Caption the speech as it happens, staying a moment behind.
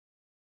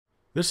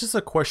This is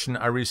a question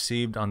I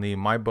received on the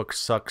My Book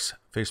Sucks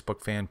Facebook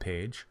fan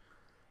page,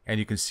 and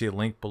you can see a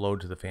link below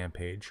to the fan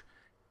page.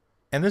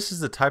 And this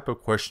is the type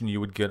of question you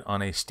would get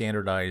on a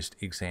standardized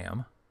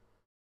exam.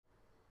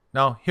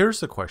 Now, here's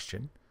the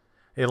question.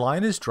 A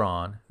line is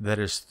drawn that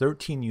is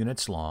 13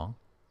 units long,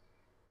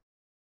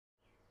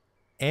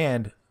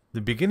 and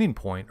the beginning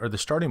point, or the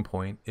starting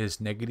point,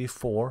 is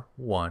 -4,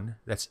 1.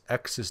 That's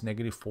x is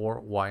 -4,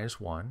 y is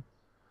 1.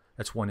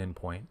 That's one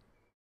endpoint.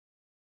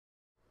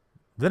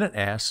 Then it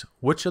asks,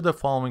 which of the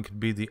following could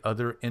be the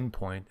other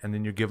endpoint, and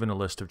then you're given a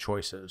list of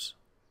choices.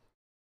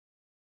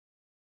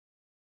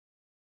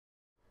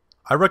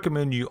 I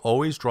recommend you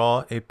always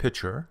draw a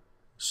picture,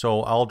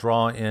 so I'll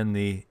draw in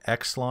the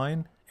x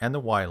line and the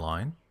y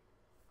line,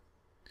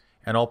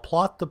 and I'll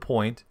plot the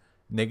point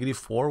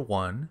 -4,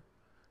 1,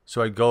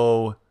 so I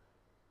go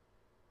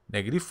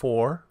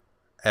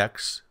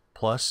 -4x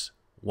plus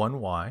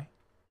 1y.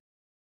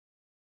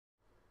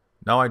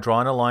 Now I draw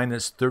in a line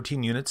that's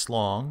 13 units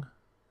long.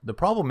 The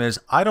problem is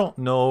I don't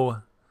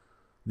know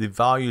the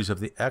values of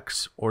the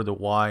x or the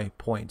y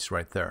points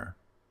right there,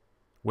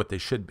 what they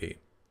should be.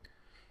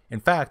 In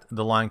fact,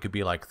 the line could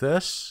be like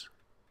this.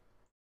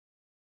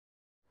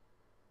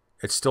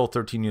 It's still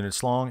 13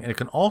 units long, and it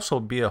can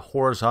also be a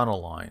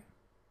horizontal line.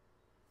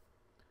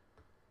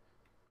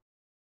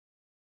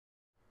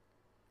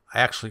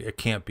 Actually, it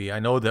can't be. I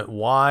know that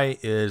y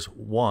is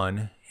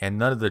 1, and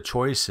none of the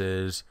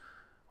choices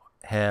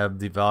have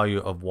the value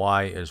of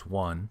y as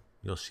 1.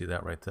 You'll see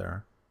that right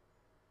there.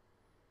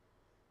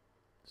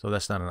 So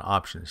that's not an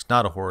option. It's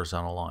not a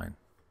horizontal line.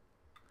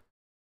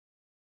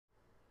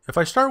 If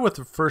I start with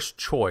the first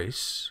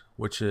choice,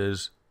 which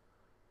is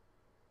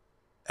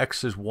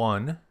x is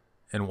 1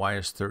 and y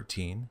is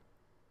 13,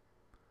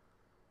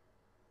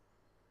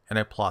 and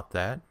I plot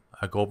that,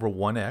 I go over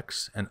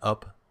 1x and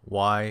up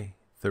y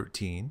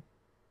 13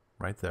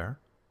 right there,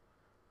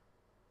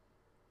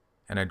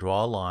 and I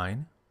draw a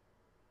line,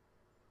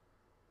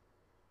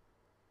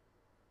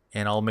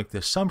 and I'll make the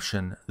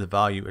assumption the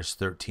value is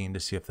 13 to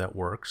see if that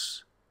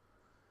works.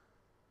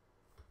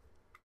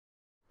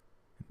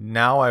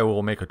 Now I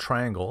will make a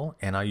triangle,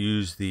 and I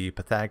use the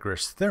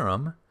Pythagoras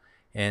theorem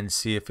and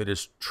see if it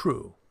is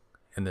true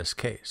in this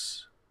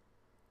case.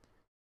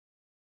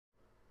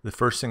 The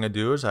first thing I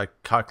do is I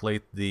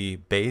calculate the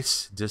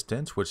base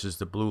distance, which is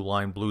the blue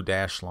line, blue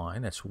dash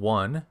line. That's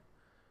 1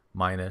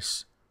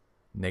 minus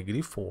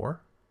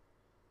 -4,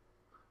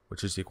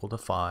 which is equal to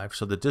 5.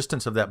 So the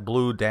distance of that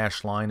blue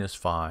dash line is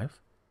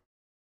 5.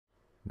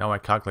 Now I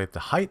calculate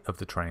the height of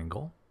the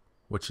triangle,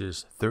 which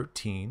is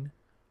 13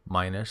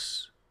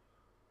 minus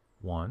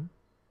 1,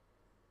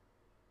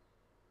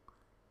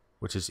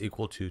 which is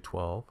equal to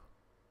 12.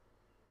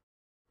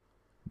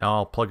 Now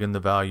I'll plug in the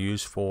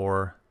values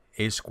for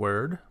a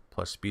squared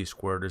plus b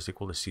squared is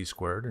equal to c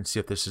squared and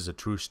see if this is a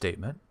true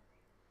statement.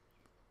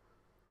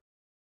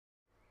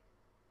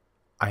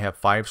 I have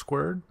 5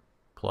 squared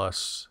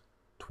plus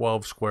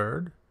 12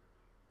 squared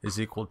is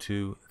equal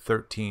to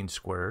 13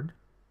 squared.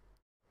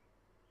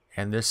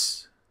 And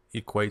this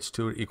equals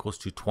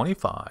to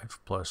 25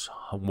 plus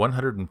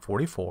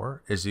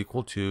 144 is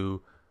equal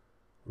to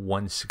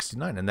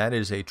 169. And that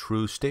is a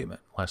true statement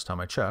last time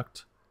I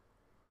checked.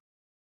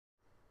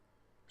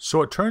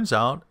 So it turns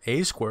out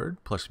a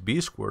squared plus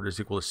b squared is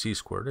equal to c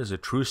squared is a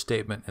true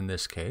statement in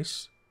this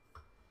case.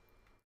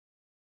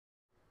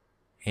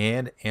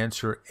 And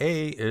answer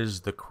A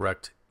is the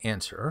correct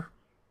answer.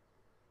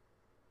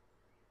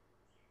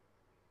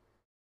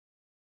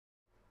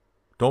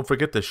 Don't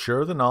forget to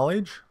share the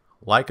knowledge.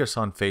 Like us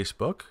on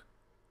Facebook,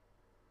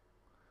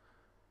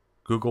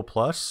 Google+,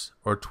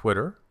 or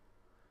Twitter.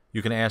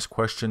 You can ask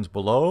questions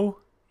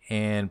below,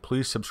 and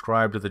please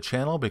subscribe to the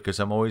channel because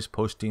I'm always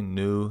posting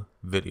new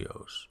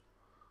videos.